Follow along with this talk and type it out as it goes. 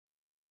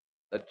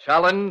The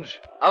challenge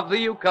of the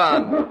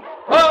Yukon.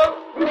 On,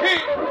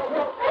 King!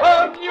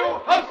 On, you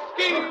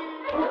husky!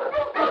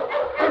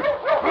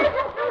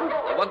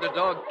 The Wonder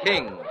Dog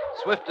King,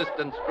 swiftest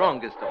and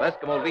strongest of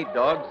Eskimo lead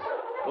dogs,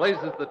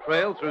 blazes the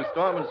trail through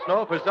storm and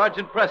snow for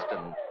Sergeant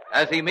Preston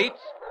as he meets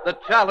the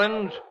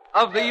challenge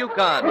of the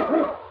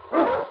Yukon.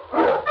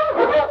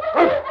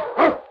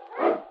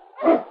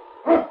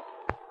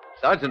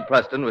 Sergeant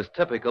Preston was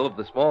typical of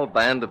the small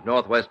band of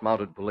Northwest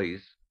Mounted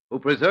Police who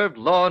preserved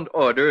law and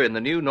order in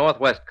the new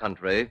Northwest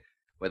country,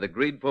 where the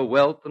greed for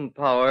wealth and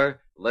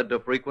power led to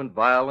frequent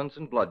violence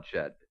and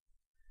bloodshed.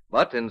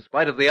 But in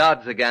spite of the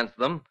odds against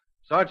them,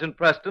 Sergeant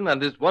Preston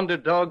and his Wonder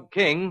Dog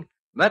King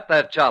met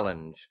that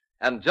challenge,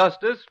 and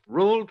justice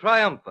ruled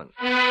triumphant.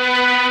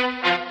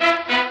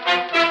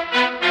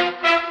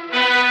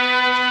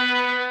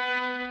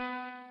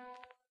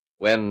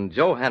 When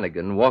Joe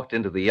Hannagan walked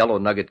into the Yellow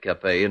Nugget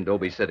Cafe in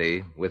Dobie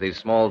City with his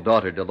small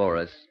daughter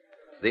Dolores,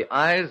 the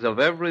eyes of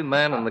every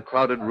man in the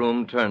crowded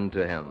room turned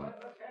to him.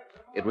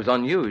 It was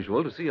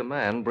unusual to see a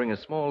man bring a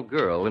small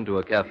girl into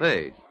a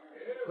cafe.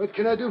 What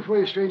can I do for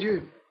you,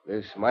 stranger?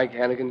 This Mike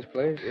Hannigan's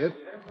place? Yep.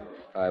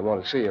 I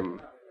want to see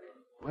him.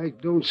 Mike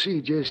don't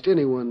see just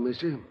anyone,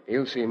 mister.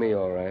 He'll see me,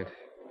 all right.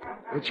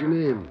 What's your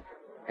name?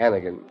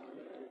 Hannagan.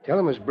 Tell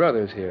him his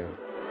brother's here.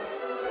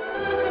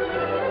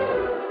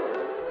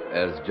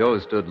 As Joe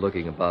stood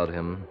looking about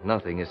him,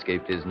 nothing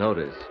escaped his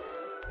notice.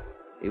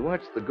 He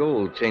watched the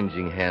gold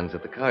changing hands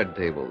at the card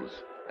tables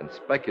and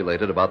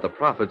speculated about the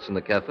profits in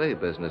the cafe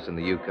business in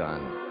the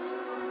Yukon.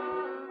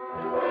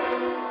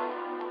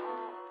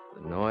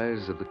 The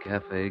noise of the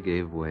cafe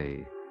gave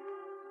way,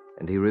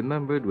 and he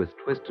remembered with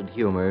twisted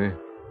humor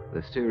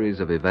the series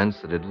of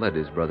events that had led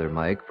his brother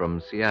Mike from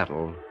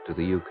Seattle to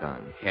the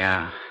Yukon.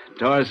 Yeah,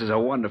 Doris is a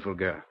wonderful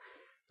girl.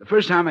 The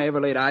first time I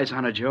ever laid eyes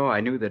on her, Joe,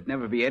 I knew there'd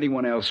never be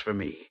anyone else for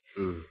me.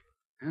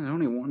 There's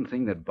only one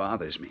thing that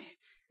bothers me.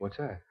 What's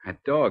that?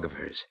 That dog of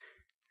hers.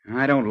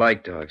 I don't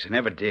like dogs. I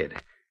never did.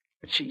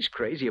 But she's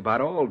crazy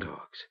about all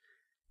dogs.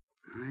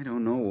 I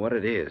don't know what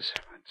it is,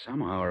 but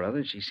somehow or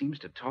other she seems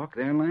to talk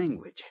their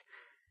language.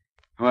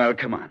 Well,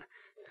 come on.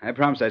 I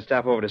promised I'd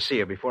stop over to see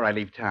her before I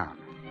leave town.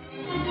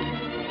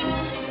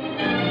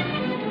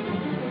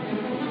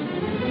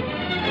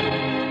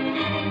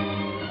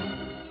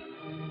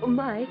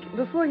 Mike,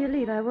 before you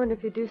leave, I wonder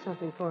if you'd do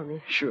something for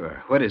me.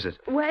 Sure. What is it?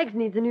 Wags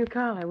needs a new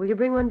collar. Will you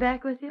bring one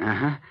back with you?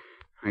 Uh-huh.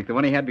 Like the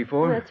one he had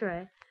before? That's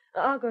right.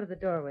 I'll go to the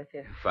door with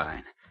you.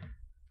 Fine.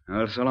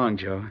 Well, so long,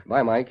 Joe.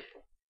 Bye, Mike.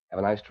 Have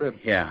a nice trip.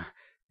 Yeah.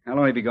 I'll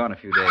only be gone a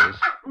few days.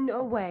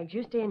 No, Wags.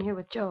 You stay in here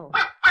with Joe.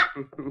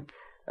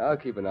 I'll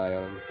keep an eye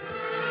on him.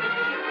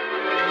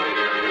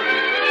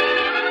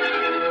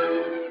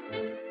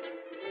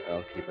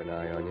 I'll keep an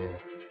eye on you,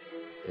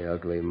 you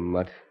ugly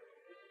mutt.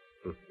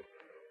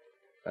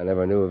 I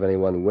never knew of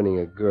anyone winning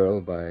a girl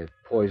by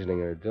poisoning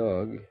her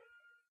dog.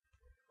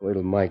 Wait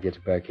till Mike gets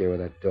back here with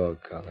that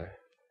dog collar.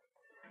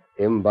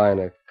 Him buying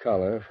a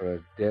collar for a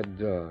dead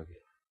dog.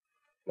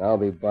 And I'll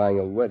be buying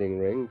a wedding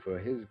ring for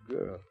his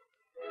girl.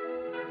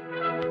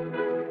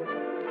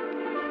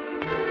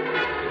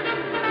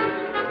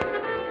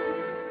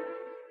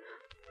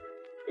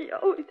 He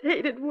always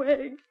hated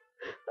Wags.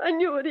 I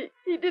knew it.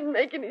 He didn't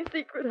make any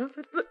secret of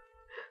it, but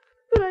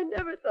I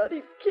never thought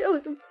he'd kill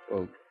him.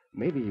 Well,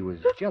 maybe he was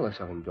jealous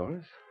of him,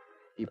 Doris.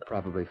 He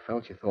probably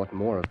felt you thought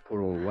more of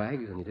poor old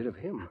Wags than you did of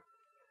him.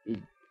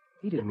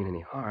 He didn't mean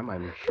any harm,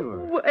 I'm sure.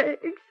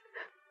 Wags.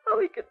 How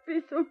he could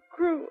be so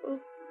cruel.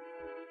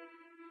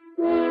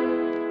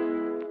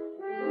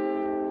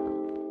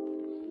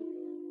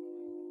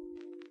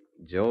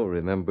 Joe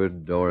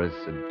remembered Doris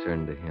had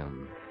turned to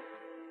him.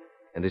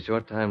 And a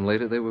short time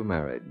later, they were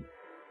married.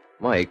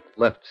 Mike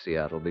left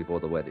Seattle before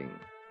the wedding.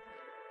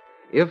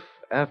 If,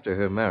 after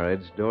her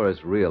marriage,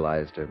 Doris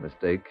realized her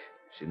mistake,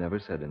 she never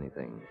said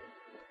anything.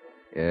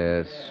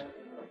 Yes,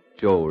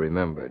 Joe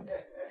remembered.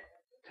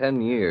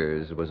 10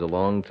 years was a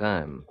long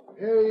time.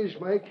 There he is,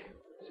 Mike.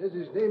 Says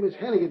his name is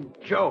Hannagan.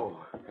 Joe.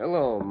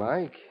 Hello,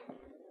 Mike.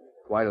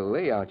 Quite a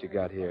layout you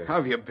got here. How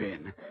have you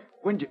been?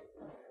 When'd you...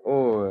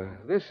 Oh,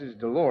 this is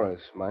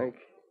Dolores, Mike.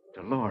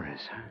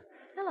 Dolores, huh?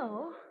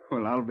 Hello.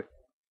 Well, I'll be...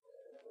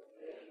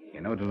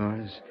 You know,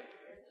 Dolores,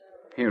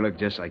 you look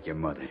just like your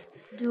mother.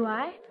 Do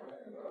I?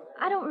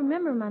 I don't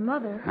remember my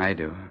mother. I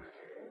do.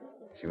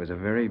 She was a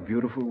very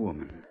beautiful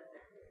woman.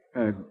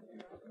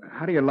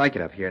 How do you like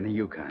it up here in the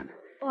Yukon?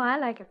 Oh, I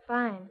like it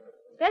fine.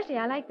 Especially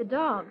I like the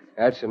dogs.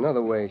 That's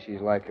another way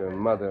she's like her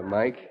mother,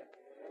 Mike.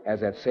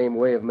 Has that same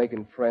way of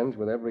making friends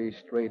with every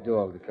stray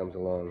dog that comes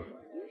along.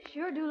 You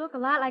sure do look a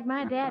lot like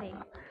my daddy.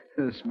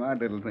 A smart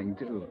little thing,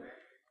 too.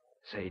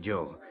 Say,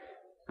 Joe,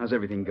 how's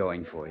everything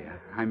going for you?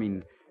 I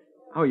mean,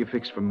 how are you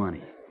fixed for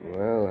money?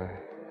 Well,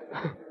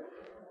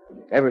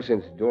 ever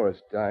since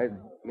Doris died,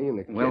 me and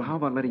the kid... Well, how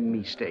about letting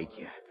me stake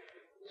you?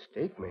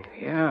 Stake me?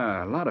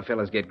 Yeah, a lot of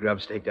fellas get grub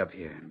staked up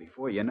here. And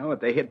before you know it,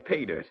 they hit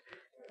pay dirt.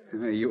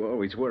 You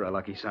always were a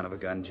lucky son of a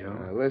gun,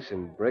 Joe.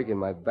 Listen, breaking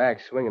my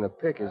back swinging a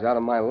pick is out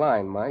of my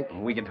line, Mike.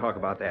 We can talk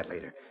about that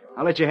later.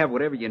 I'll let you have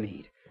whatever you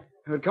need.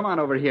 Come on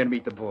over here and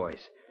meet the boys.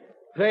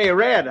 Hey,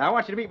 Red, I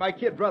want you to meet my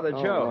kid brother,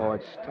 Joe. Oh,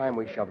 it's time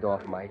we shoved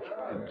off, Mike.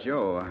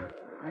 Joe,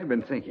 I've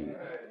been thinking.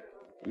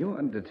 You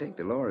oughtn't to take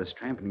Dolores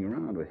tramping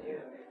around with you.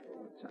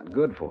 It's not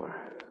good for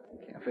her.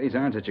 Cafes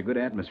aren't such a good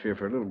atmosphere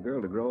for a little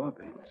girl to grow up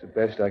in. It's the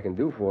best I can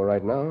do for her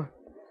right now.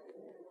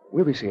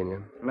 We'll be seeing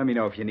you. Let me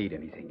know if you need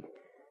anything.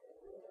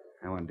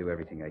 I want to do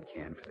everything I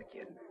can for the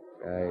kid.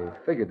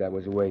 I figured that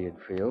was the way you'd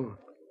feel.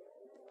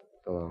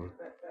 So long.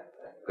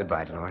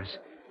 Goodbye, Dolores.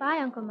 Bye,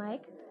 Uncle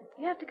Mike.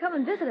 You have to come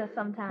and visit us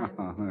sometime.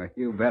 Oh,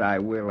 you bet I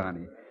will,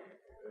 honey.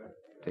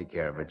 Take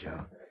care of her,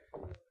 Joe.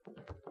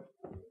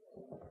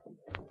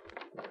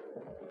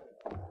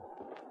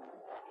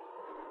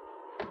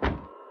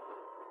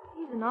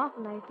 He's an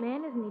awful nice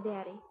man, isn't he,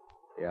 Daddy?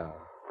 Yeah.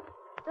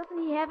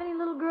 Doesn't he have any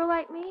little girl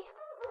like me?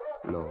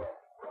 No.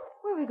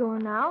 Where are we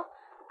going now?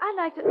 I'd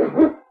like to...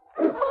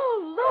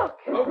 Oh, look!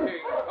 Okay,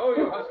 how are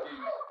you, Huskies?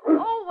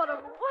 Oh, what a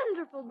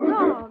wonderful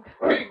dog.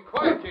 King,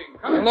 quiet, King.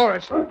 Come in.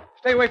 Dolores,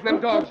 stay away from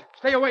them dogs.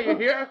 Stay away, you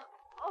hear?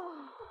 Oh,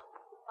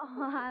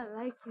 I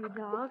like you,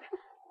 dog.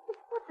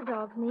 What's the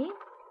dog's name?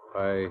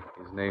 Why,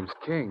 his name's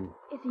King.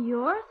 Is he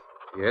yours?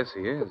 Yes,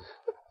 he is.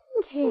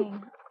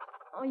 King.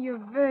 Oh,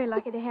 you're very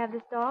lucky to have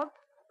this dog.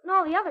 And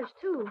all the others,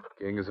 too.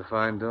 King is a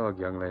fine dog,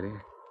 young lady.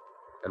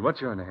 And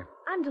what's your name?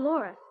 I'm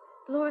Dolores.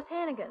 Dolores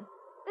Hannagan.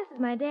 This is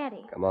my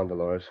daddy. Come on,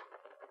 Dolores.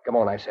 Come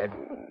on, I said.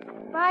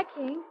 Bye,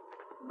 King.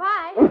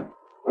 Bye. Well,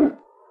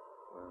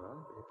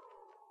 I'll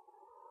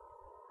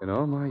be. In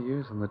all my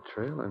years on the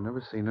trail, I've never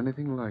seen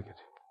anything like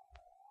it.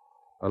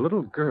 A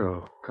little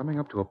girl coming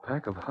up to a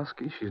pack of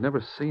huskies she's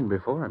never seen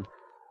before,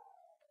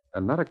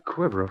 and not a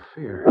quiver of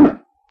fear.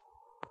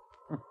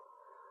 Huh.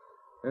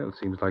 Well, it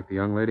seems like the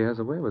young lady has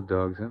a way with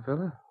dogs, huh,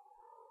 fella?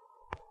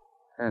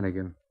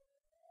 Hannagan.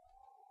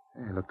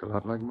 Yeah, he looked a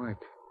lot like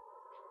Mike.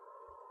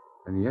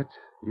 And yet,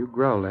 you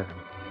growled at him.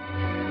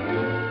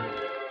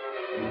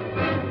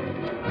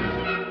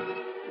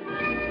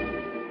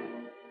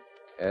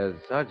 As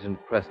Sergeant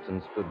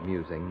Preston stood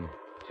musing,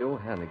 Joe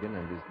Hannagan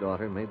and his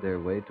daughter made their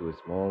way to a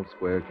small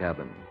square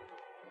cabin.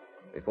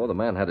 Before the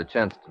man had a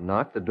chance to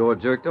knock, the door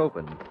jerked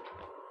open.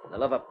 The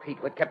love of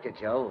Pete, what kept you,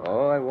 Joe?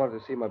 Oh, I wanted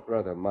to see my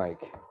brother,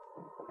 Mike.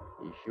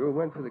 He sure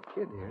went for the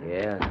kid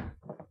here. Yeah.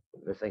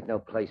 This ain't no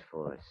place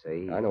for her,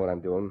 see? I know what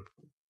I'm doing.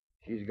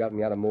 She's got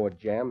me out of more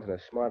jams than a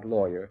smart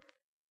lawyer.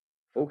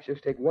 Folks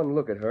just take one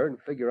look at her and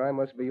figure I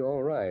must be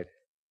all right.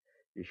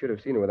 You should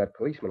have seen her with that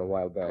policeman a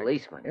while back.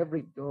 Policeman?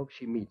 Every dog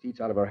she meets eats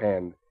out of her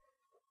hand.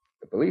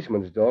 The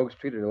policeman's dogs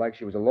treated her like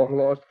she was a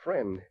long-lost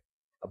friend.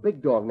 A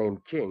big dog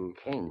named King.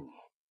 King?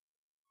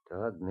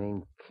 Dog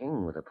named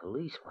King with a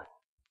policeman?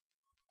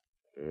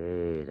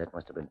 Hey, that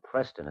must have been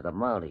Preston of the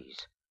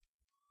Mounties.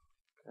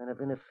 Kind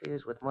of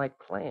interferes with my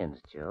plans,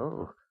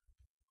 Joe.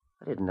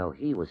 I didn't know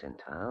he was in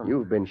town.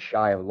 You've been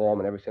shy of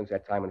lawmen ever since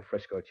that time in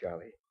Frisco,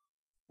 Charlie.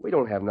 We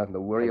don't have nothing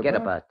to worry Forget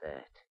about. about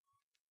that.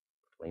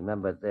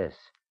 Remember this.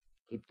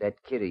 Keep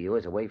that kid of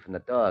yours away from the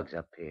dogs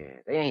up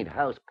here. They ain't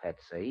house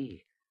pets,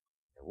 see?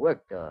 They're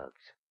work dogs.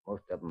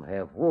 Most of them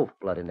have wolf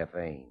blood in their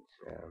veins.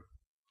 Yeah.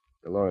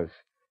 Dolores,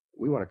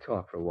 we want to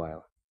talk for a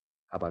while.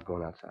 How about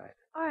going outside?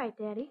 All right,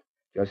 Daddy.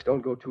 Just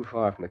don't go too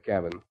far from the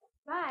cabin.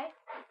 Bye.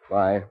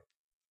 Bye.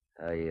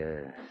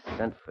 I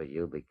sent for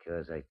you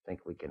because I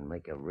think we can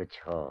make a rich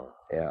haul.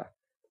 Yeah.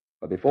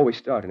 But before we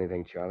start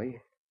anything,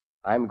 Charlie,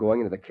 I'm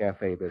going into the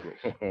cafe business.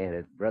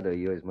 That brother of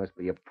yours must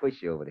be a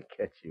pushover to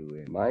catch you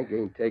in. Mike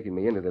ain't taking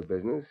me into the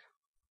business.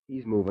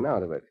 He's moving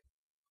out of it.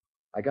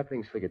 I got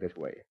things figured this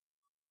way.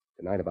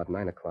 Tonight, about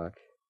 9 o'clock,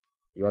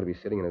 he ought to be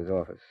sitting in his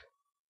office.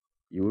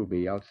 You'll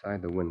be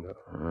outside the window.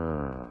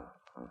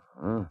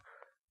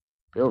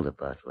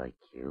 Build-about like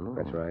you.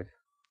 That's right.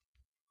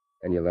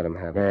 And you let him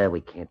have it. Yeah,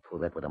 we can't pull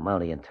that with a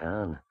Mountie in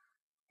town.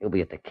 He'll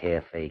be at the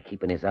cafe,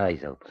 keeping his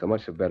eyes open. So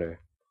much the better.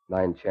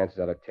 9 chances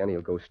out of 10,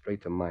 he'll go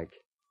straight to Mike.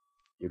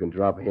 You can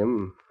drop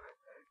him,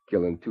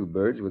 killing 2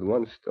 birds with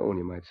 1 stone,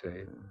 you might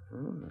say.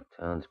 The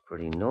town's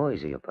pretty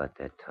noisy about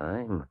that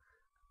time.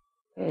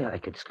 Yeah, I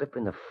could slip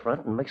in the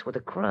front and mix with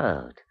the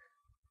crowd.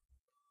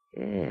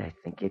 Yeah, I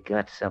think you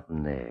got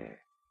something there.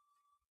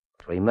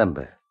 But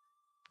remember,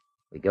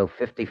 we go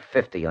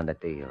 50-50 on the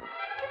deal.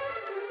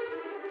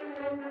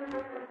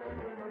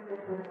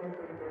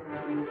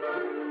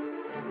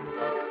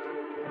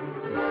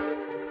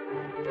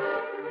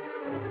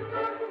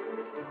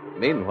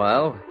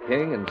 Meanwhile,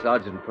 King and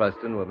Sergeant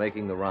Preston were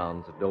making the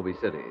rounds of Dobie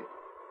City.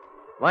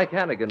 Mike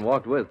Hannagan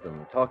walked with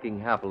them, talking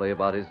happily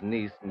about his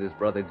niece and his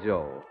brother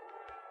Joe.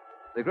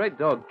 The great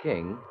dog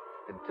King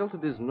had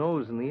tilted his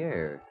nose in the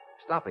air,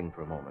 stopping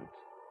for a moment.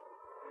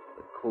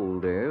 The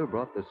cold air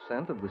brought the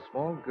scent of the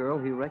small girl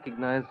he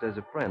recognized as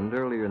a friend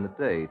earlier in the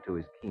day to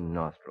his keen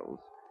nostrils.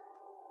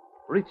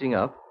 Reaching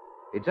up,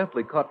 he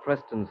gently caught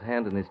Preston's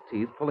hand in his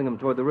teeth, pulling him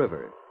toward the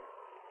river.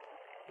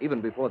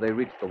 Even before they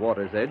reached the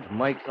water's edge,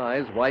 Mike's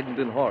eyes widened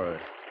in horror.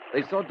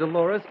 They saw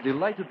Dolores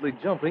delightedly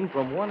jumping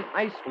from one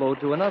ice floe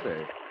to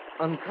another,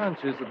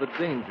 unconscious of the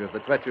danger of the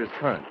treacherous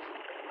current.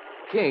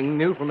 King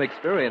knew from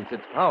experience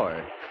its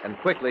power, and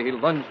quickly he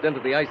lunged into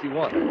the icy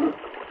water.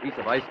 The piece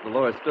of ice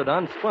Dolores stood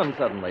on spun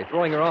suddenly,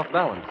 throwing her off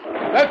balance.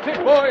 That's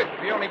it, boy. If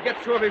he only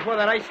gets to her before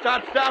that ice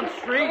starts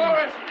downstream.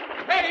 Dolores!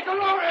 Hey,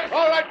 Dolores!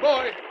 All right,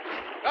 boy.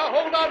 Now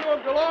hold on to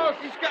him, Dolores.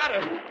 He's got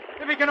her.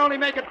 If he can only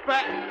make it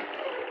back.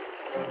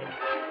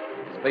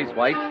 His face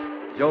white,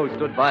 Joe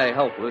stood by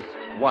helpless,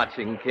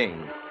 watching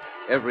King,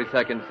 every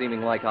second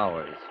seeming like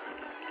hours.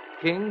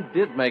 King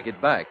did make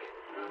it back,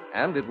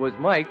 and it was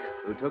Mike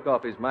who took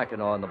off his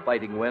mackinaw in the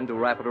biting wind to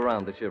wrap it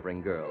around the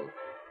shivering girl.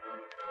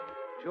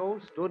 Joe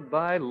stood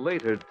by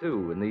later,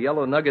 too, in the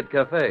Yellow Nugget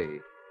Cafe,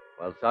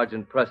 while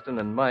Sergeant Preston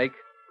and Mike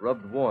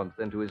rubbed warmth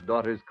into his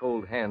daughter's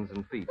cold hands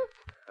and feet.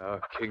 Oh,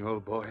 King,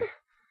 old boy.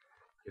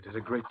 You did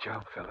a great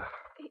job, fella.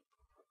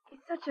 He's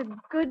such a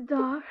good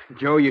dog.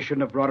 Joe, you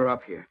shouldn't have brought her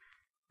up here.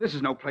 This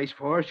is no place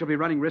for her. She'll be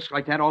running risks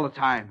like that all the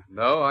time.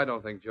 No, I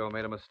don't think Joe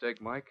made a mistake,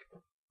 Mike.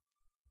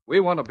 We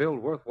want to build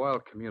worthwhile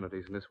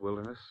communities in this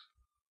wilderness.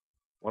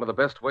 One of the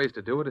best ways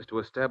to do it is to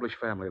establish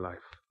family life.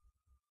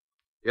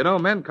 You know,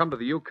 men come to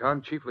the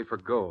Yukon chiefly for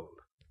gold.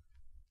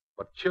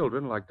 But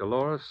children like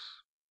Dolores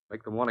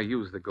make them want to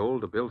use the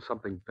gold to build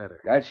something better.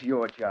 That's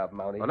your job,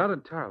 Mountie. Well, not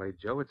entirely,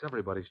 Joe. It's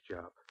everybody's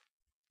job.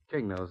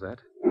 King knows that.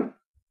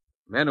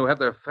 Men who have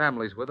their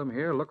families with them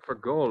here look for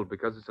gold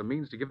because it's a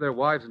means to give their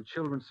wives and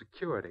children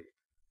security.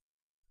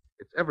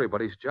 It's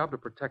everybody's job to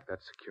protect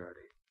that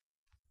security.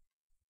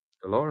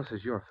 Dolores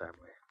is your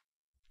family.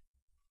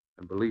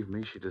 And believe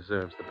me, she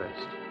deserves the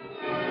best.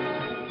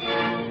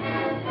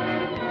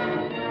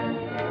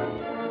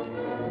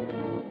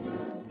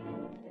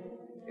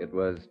 It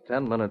was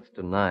 10 minutes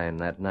to 9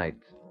 that night.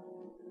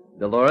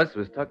 Dolores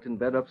was tucked in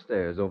bed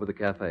upstairs over the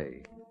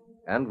cafe.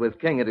 And with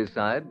King at his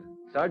side,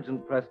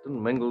 Sergeant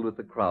Preston mingled with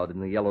the crowd in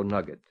the Yellow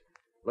Nugget,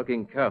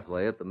 looking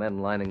carefully at the men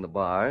lining the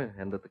bar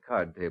and at the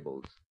card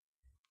tables.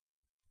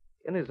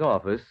 In his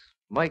office,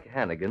 Mike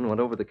Hannagan went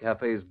over the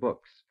cafe's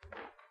books.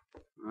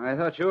 I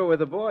thought you were with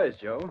the boys,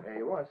 Joe.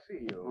 Hey, want to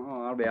see you.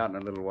 Oh, I'll be out in a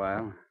little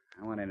while.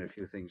 I want to enter a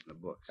few things in the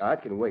books. I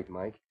can wait,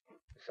 Mike.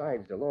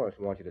 Besides, Dolores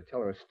wants you to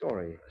tell her a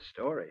story. A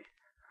story?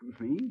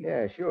 Me?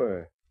 Yeah,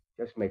 sure.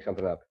 Just make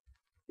something up.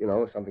 You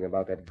know, something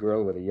about that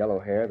girl with the yellow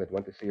hair that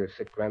went to see her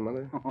sick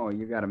grandmother. Oh,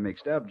 you got 'em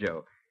mixed up,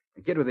 Joe.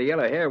 The kid with the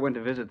yellow hair went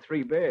to visit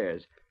 3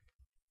 bears.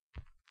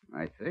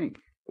 I think.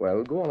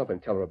 Well, go on up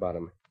and tell her about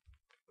him.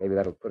 Maybe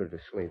that'll put her to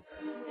sleep.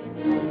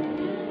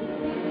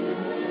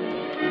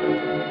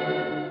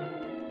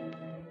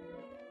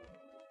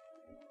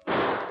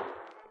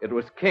 It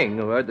was King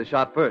who heard the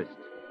shot first.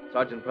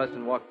 Sergeant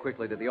Preston walked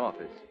quickly to the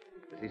office.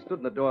 As he stood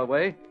in the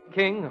doorway,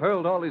 King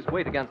hurled all his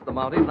weight against the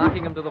Mountie,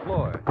 knocking him to the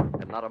floor.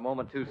 And not a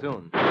moment too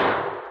soon.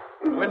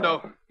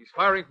 Window. He's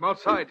firing from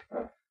outside.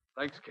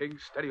 Thanks, King.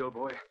 Steady, old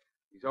boy.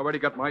 He's already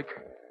got Mike.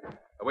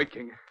 Now, wait,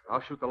 King.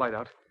 I'll shoot the light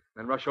out,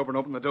 then rush over and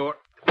open the door.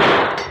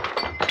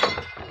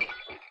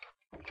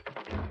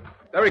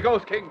 There he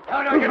goes, King.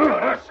 No, you don't.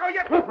 I'll show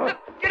you.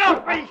 Get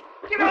off me.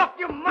 Get off,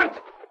 you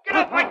mutt. Get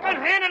off my gun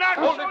hand and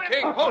I'll Hold show it, you.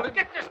 King. Hold it.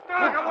 Get this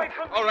dog away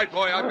from me. All right,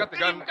 boy. I've got the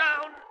gun. Get him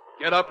down.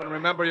 Get up and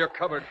remember you're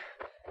covered.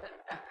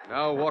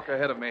 Now walk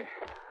ahead of me.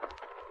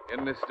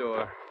 In this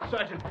door.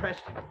 Sergeant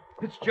Preston,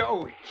 it's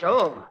Joe.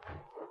 Joe?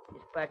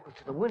 His back was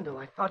to the window.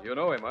 I thought... You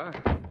know him, huh?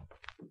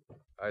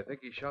 I think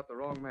he shot the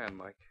wrong man,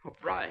 Mike.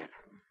 O'Brien.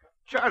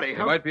 Charlie,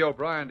 He might be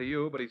O'Brien to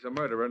you, but he's a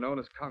murderer known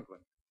as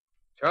Conklin.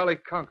 Charlie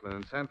Conklin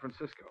in San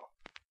Francisco.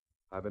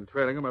 I've been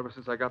trailing him ever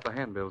since I got the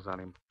handbills on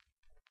him.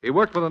 He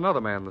worked with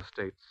another man in the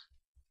States.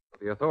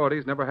 But the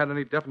authorities never had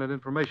any definite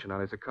information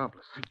on his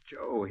accomplice.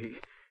 Joe, he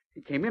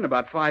came in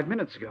about 5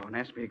 minutes ago and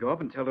asked me to go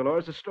up and tell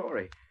Dolores a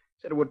story.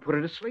 Said it would put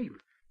her to sleep.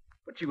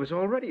 But she was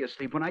already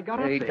asleep when I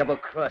got up He there.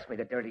 double-crossed me,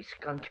 the dirty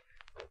skunk.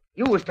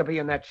 You was to be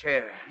in that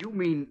chair. You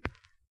mean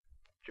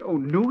Joe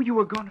knew you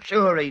were going to...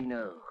 Sure he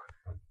knew.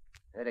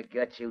 I'd have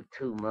got you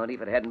too, Monty,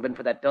 if it hadn't been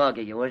for that dog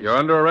of yours. You're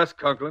under arrest,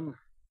 Conklin.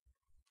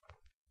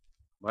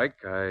 Mike,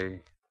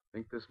 I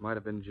think this might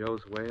have been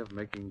Joe's way of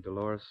making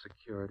Dolores'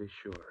 security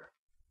sure.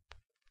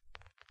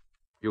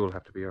 You'll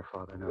have to be her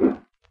father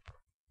now.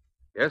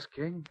 Yes,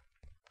 King?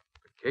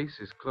 The case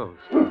is closed.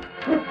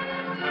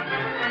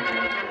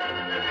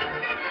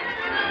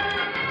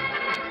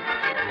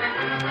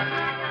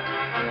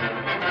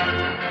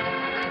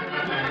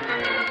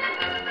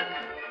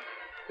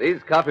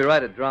 These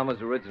copyrighted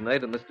dramas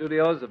originate in the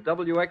studios of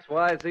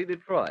WXYZ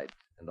Detroit,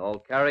 and all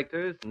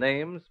characters,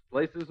 names,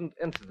 places, and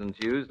incidents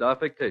used are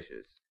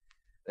fictitious.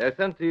 They're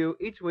sent to you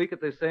each week at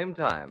the same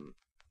time.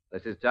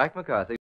 This is Jack McCarthy.